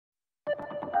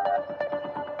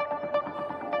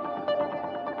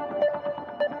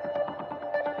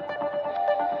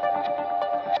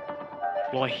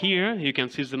Well, here you can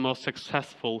see the most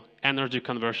successful energy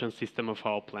conversion system of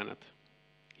our planet.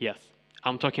 Yes,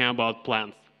 I'm talking about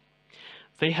plants.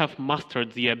 They have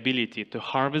mastered the ability to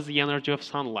harvest the energy of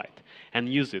sunlight and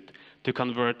use it to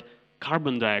convert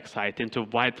carbon dioxide into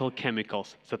vital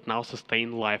chemicals that now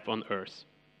sustain life on Earth.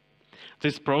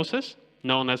 This process,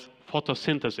 known as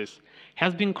photosynthesis,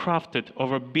 has been crafted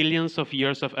over billions of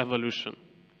years of evolution.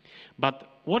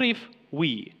 But what if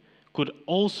we could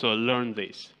also learn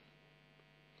this?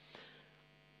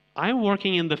 I'm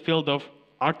working in the field of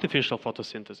artificial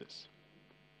photosynthesis,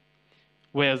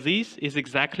 where this is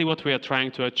exactly what we are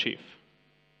trying to achieve.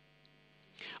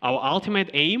 Our ultimate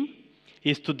aim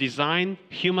is to design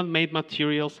human-made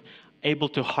materials able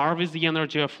to harvest the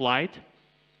energy of light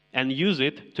and use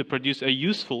it to produce a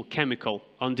useful chemical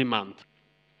on demand.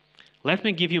 Let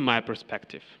me give you my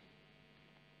perspective.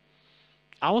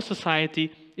 Our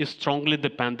society is strongly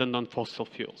dependent on fossil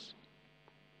fuels.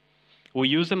 We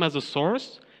use them as a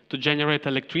source to generate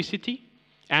electricity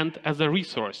and as a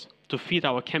resource to feed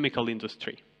our chemical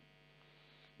industry.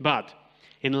 But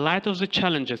in light of the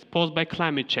challenges posed by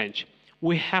climate change,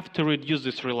 we have to reduce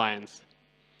this reliance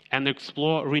and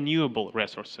explore renewable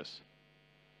resources.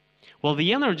 Well,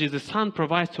 the energy the sun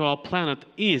provides to our planet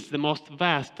is the most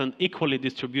vast and equally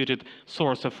distributed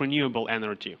source of renewable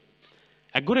energy.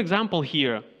 A good example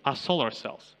here are solar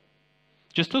cells.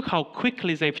 Just look how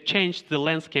quickly they've changed the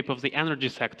landscape of the energy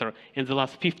sector in the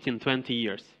last 15-20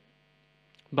 years.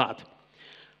 But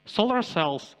solar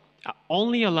cells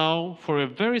only allow for a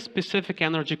very specific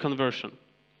energy conversion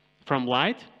from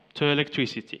light to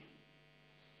electricity.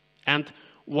 And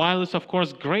while it's of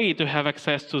course great to have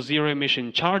access to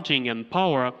zero-emission charging and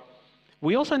power,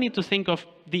 we also need to think of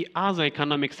the other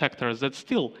economic sectors that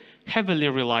still heavily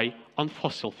rely on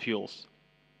fossil fuels.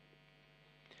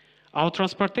 Our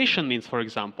transportation means, for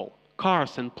example,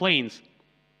 cars and planes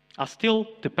are still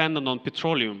dependent on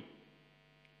petroleum,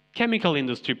 chemical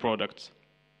industry products,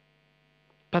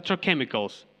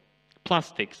 petrochemicals,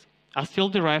 plastics are still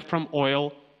derived from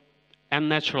oil and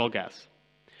natural gas.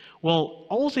 Well,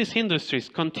 all these industries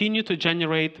continue to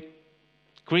generate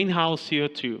greenhouse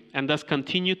CO2 and thus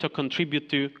continue to contribute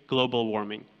to global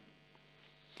warming.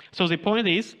 So the point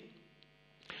is,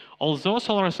 although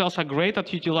solar cells are great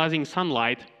at utilizing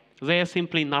sunlight, they are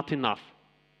simply not enough.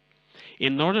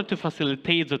 In order to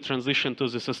facilitate the transition to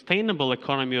the sustainable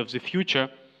economy of the future,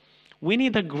 we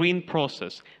need a green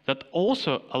process that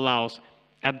also allows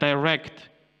a direct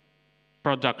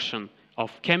production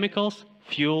of chemicals,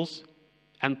 fuels,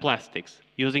 and plastics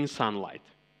using sunlight.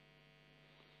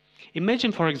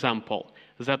 Imagine, for example,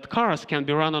 that cars can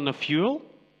be run on a fuel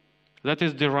that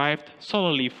is derived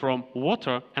solely from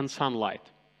water and sunlight.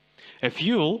 A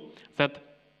fuel that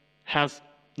has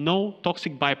no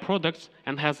toxic byproducts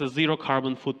and has a zero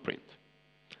carbon footprint.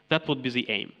 That would be the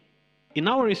aim. In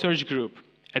our research group,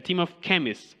 a team of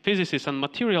chemists, physicists, and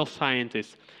material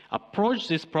scientists approached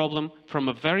this problem from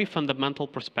a very fundamental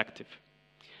perspective.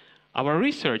 Our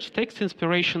research takes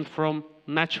inspiration from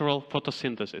natural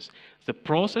photosynthesis, the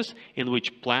process in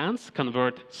which plants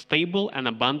convert stable and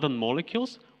abundant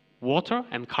molecules, water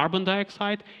and carbon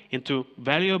dioxide, into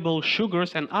valuable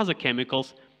sugars and other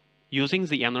chemicals using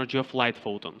the energy of light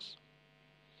photons.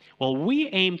 Well, we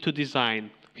aim to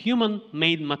design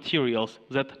human-made materials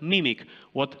that mimic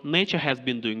what nature has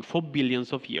been doing for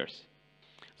billions of years.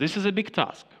 This is a big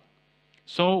task.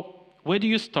 So, where do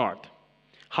you start?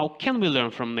 How can we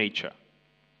learn from nature?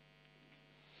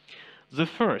 The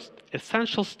first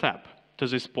essential step to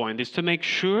this point is to make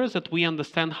sure that we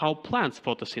understand how plants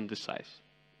photosynthesize.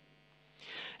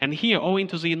 And here, owing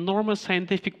to the enormous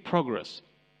scientific progress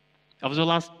of the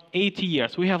last 80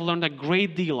 years, we have learned a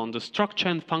great deal on the structure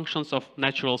and functions of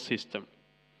natural system.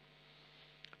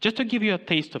 Just to give you a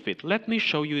taste of it, let me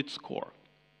show you its core.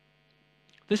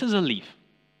 This is a leaf,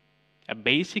 a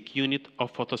basic unit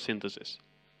of photosynthesis.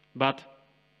 But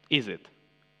is it?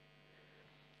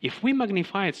 If we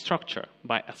magnify its structure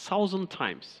by 1,000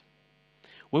 times,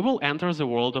 we will enter the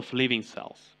world of living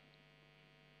cells.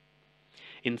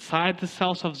 Inside the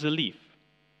cells of the leaf,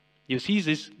 you see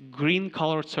these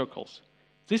green-colored circles.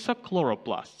 These are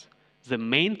chloroplasts, the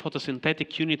main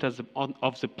photosynthetic unit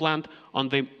of the plant on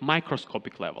the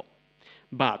microscopic level.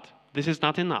 But this is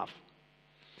not enough.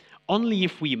 Only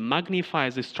if we magnify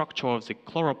the structure of the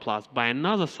chloroplast by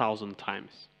another 1,000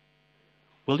 times,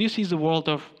 will you see the world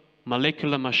of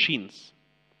molecular machines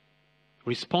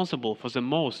responsible for the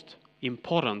most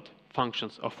important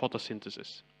functions of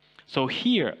photosynthesis. So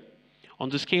here, on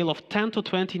the scale of 10 to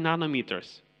 20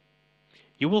 nanometers,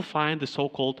 you will find the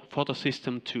so-called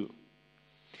photosystem 2.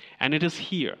 And it is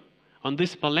here, on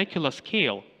this molecular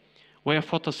scale, where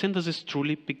photosynthesis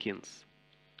truly begins.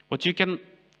 What you can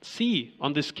see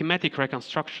on this schematic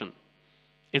reconstruction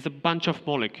is a bunch of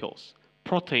molecules,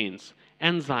 proteins,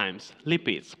 enzymes,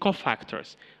 lipids,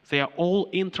 cofactors. They are all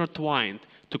intertwined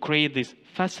to create this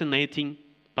fascinating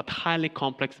but highly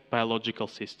complex biological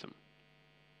system.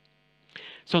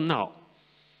 So now,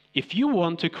 if you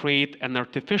want to create an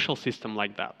artificial system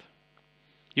like that,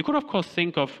 you could of course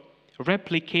think of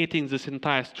replicating this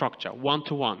entire structure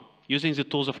one-to-one using the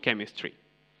tools of chemistry.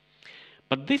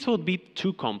 But this would be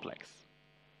too complex.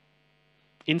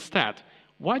 Instead,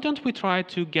 why don't we try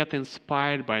to get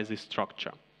inspired by this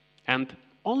structure and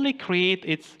only create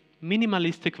its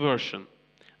minimalistic version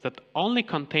that only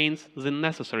contains the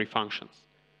necessary functions?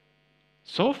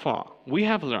 So far, we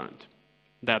have learned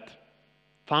that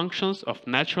functions of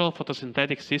natural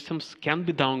photosynthetic systems can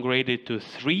be downgraded to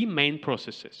 3 main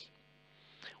processes.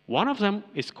 One of them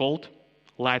is called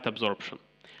light absorption,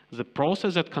 the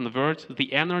process that converts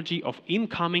the energy of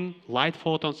incoming light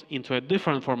photons into a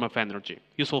different form of energy,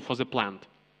 useful for the plant.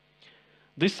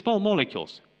 These small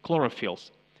molecules,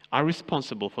 chlorophylls, are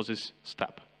responsible for this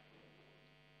step.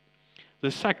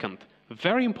 The second,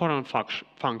 very important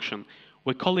function,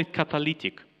 we call it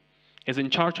catalytic, is in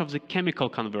charge of the chemical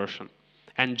conversion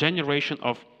and generation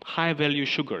of high-value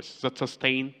sugars that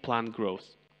sustain plant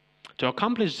growth. To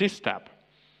accomplish this step,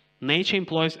 nature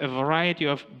employs a variety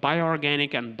of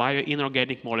bioorganic and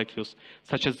bioinorganic molecules,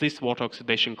 such as this water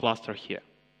oxidation cluster here.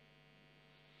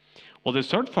 Well, the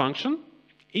third function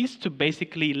is to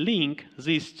basically link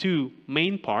these 2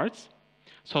 main parts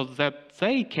so that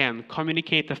they can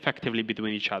communicate effectively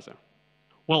between each other.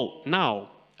 Well, now,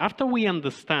 after we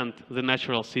understand the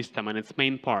natural system and its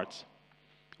main parts,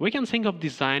 we can think of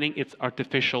designing its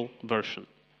artificial version.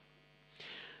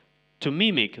 To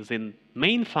mimic the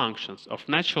main functions of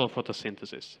natural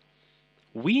photosynthesis,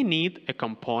 we need a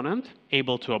component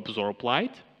able to absorb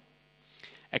light,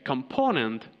 a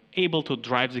component able to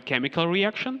drive the chemical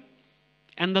reaction,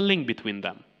 and the link between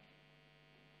them.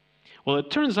 Well, it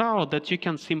turns out that you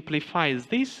can simplify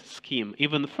this scheme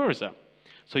even further,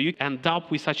 so you end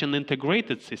up with such an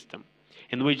integrated system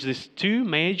in which these 2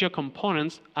 major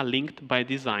components are linked by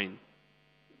design.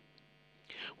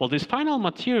 Well, this final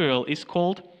material is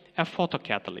called a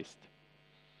photocatalyst.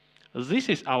 This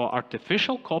is our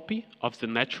artificial copy of the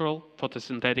natural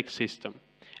photosynthetic system,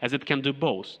 as it can do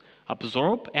both,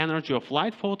 absorb energy of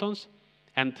light photons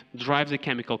and drive the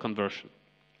chemical conversion.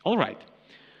 All right,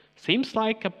 seems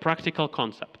like a practical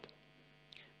concept.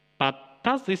 But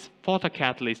does this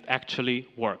photocatalyst actually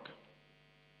work?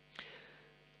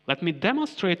 Let me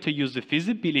demonstrate to you the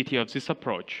feasibility of this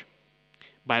approach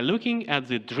by looking at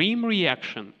the dream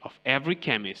reaction of every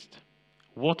chemist: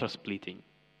 water splitting.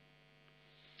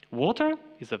 Water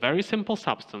is a very simple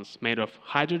substance made of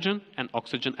hydrogen and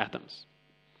oxygen atoms.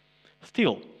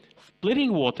 Still,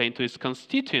 splitting water into its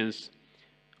constituents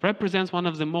represents one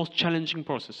of the most challenging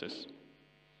processes.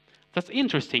 That's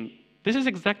interesting. This is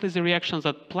exactly the reactions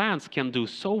that plants can do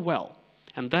so well,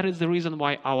 and that is the reason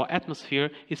why our atmosphere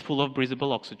is full of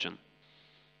breathable oxygen.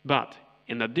 But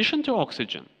in addition to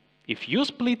oxygen, if you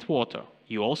split water,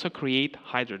 you also create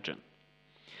hydrogen,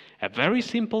 a very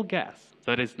simple gas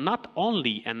that is not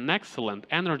only an excellent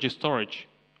energy storage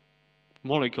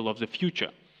molecule of the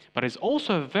future, but is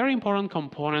also a very important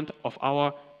component of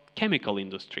our chemical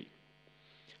industry.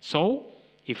 So,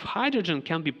 if hydrogen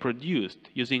can be produced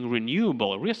using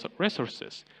renewable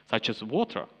resources such as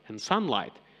water and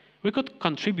sunlight, we could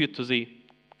contribute to the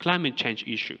climate change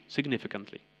issue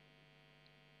significantly.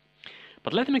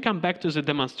 But let me come back to the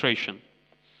demonstration.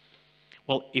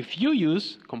 Well, if you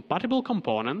use compatible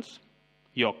components,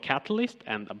 your catalyst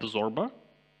and absorber,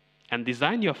 and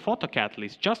design your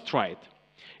photocatalyst just right,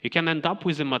 you can end up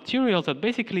with a material that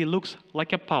basically looks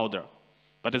like a powder,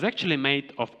 but is actually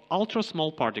made of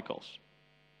ultra-small particles.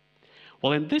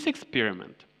 Well, in this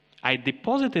experiment, I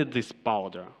deposited this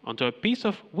powder onto a piece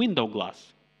of window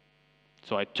glass.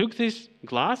 So I took this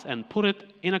glass and put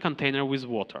it in a container with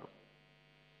water.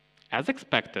 As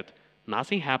expected,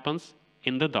 nothing happens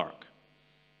in the dark.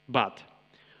 But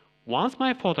once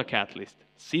my photocatalyst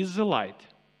sees the light,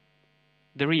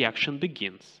 the reaction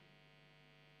begins.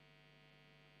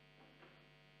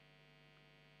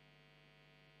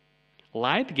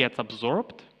 Light gets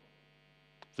absorbed,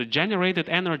 the generated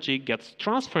energy gets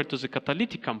transferred to the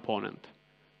catalytic component,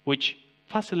 which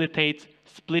facilitates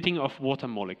splitting of water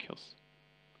molecules.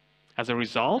 As a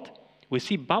result, we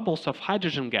see bubbles of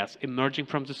hydrogen gas emerging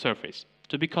from the surface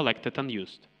to be collected and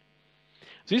used.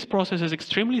 This process is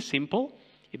extremely simple.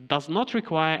 It does not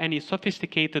require any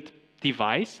sophisticated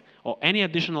device or any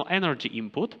additional energy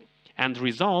input and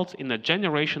results in the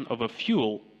generation of a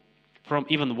fuel from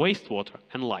even wastewater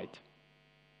and light.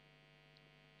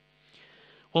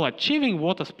 Well, achieving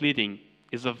water splitting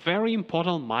is a very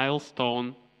important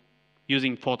milestone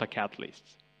using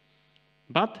photocatalysts.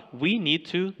 But we need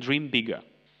to dream bigger.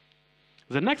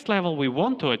 The next level we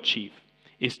want to achieve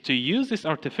is to use these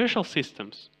artificial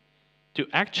systems to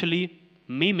actually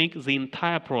mimic the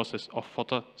entire process of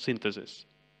photosynthesis.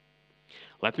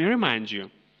 Let me remind you,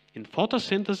 in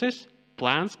photosynthesis,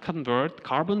 plants convert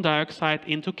carbon dioxide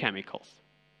into chemicals.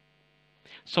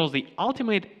 So the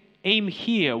ultimate aim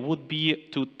here would be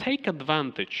to take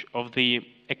advantage of the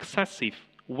excessive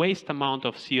waste amount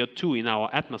of CO2 in our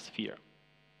atmosphere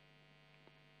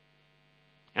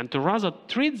and to rather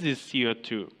treat this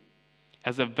CO2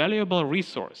 as a valuable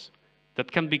resource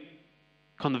that can be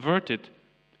converted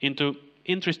into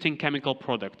interesting chemical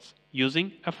products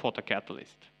using a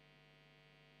photocatalyst.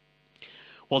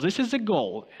 Well, this is the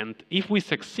goal, and if we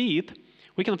succeed,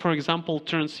 we can, for example,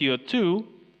 turn CO2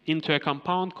 into a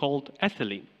compound called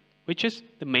ethylene, which is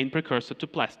the main precursor to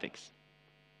plastics.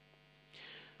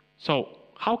 So,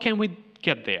 how can we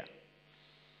get there?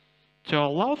 To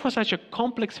allow for such a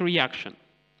complex reaction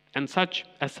and such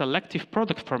a selective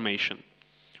product formation,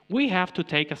 we have to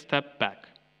take a step back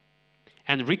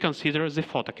and reconsider the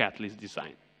photocatalyst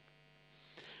design.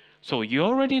 So you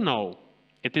already know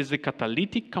it is the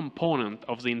catalytic component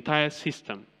of the entire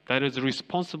system that is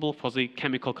responsible for the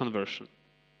chemical conversion.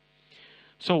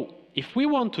 So if we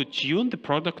want to tune the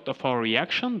product of our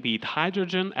reaction, be it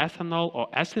hydrogen, ethanol, or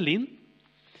ethylene,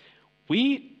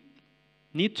 we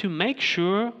need to make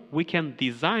sure we can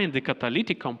design the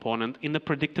catalytic component in a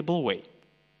predictable way.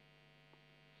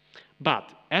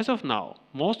 But as of now,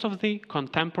 most of the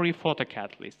contemporary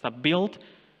photocatalysts are built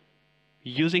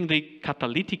using the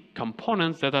catalytic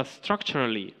components that are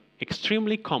structurally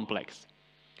extremely complex.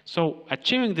 So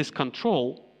achieving this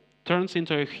control turns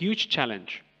into a huge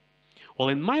challenge. Well,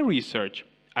 in my research,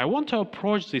 I want to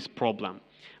approach this problem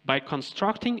by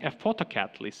constructing a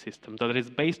photocatalyst system that is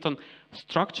based on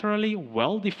structurally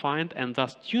well-defined and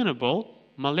thus tunable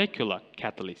molecular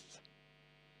catalysts.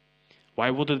 Why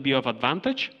would it be of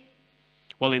advantage?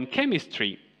 Well, in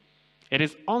chemistry, it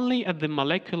is only at the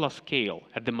molecular scale,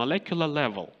 at the molecular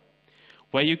level,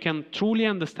 where you can truly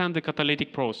understand the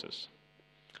catalytic process.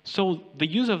 So the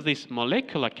use of this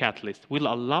molecular catalyst will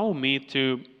allow me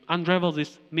to unravel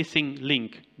this missing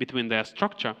link between their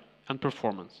structure and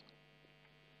performance.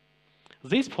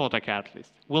 This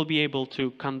photocatalyst will be able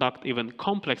to conduct even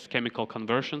complex chemical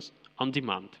conversions on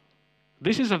demand.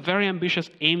 This is a very ambitious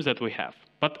aim that we have,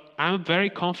 but I'm very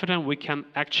confident we can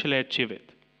actually achieve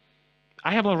it.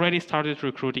 I have already started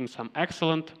recruiting some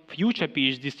excellent future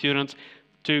PhD students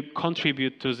to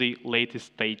contribute to the latest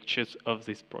stages of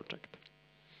this project.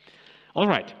 All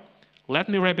right, let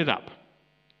me wrap it up.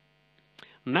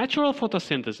 Natural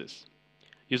photosynthesis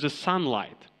uses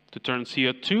sunlight to turn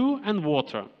CO2 and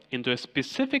water into a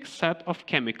specific set of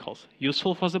chemicals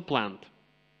useful for the plant.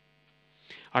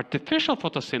 Artificial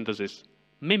photosynthesis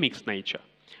mimics nature,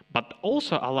 but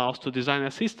also allows to design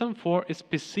a system for a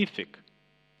specific,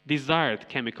 desired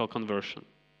chemical conversion.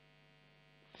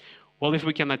 Well, if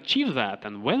we can achieve that,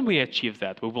 and when we achieve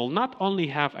that, we will not only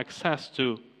have access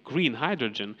to green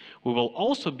hydrogen, we will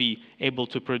also be able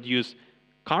to produce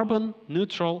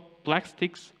carbon-neutral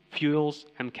plastics, fuels,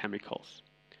 and chemicals.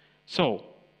 So,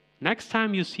 next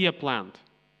time you see a plant,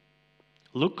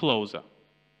 look closer.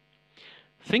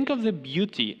 Think of the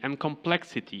beauty and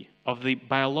complexity of the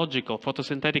biological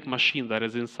photosynthetic machine that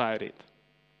is inside it.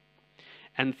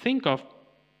 And think of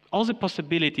all the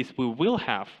possibilities we will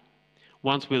have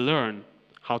once we learn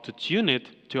how to tune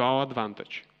it to our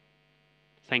advantage.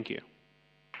 Thank you.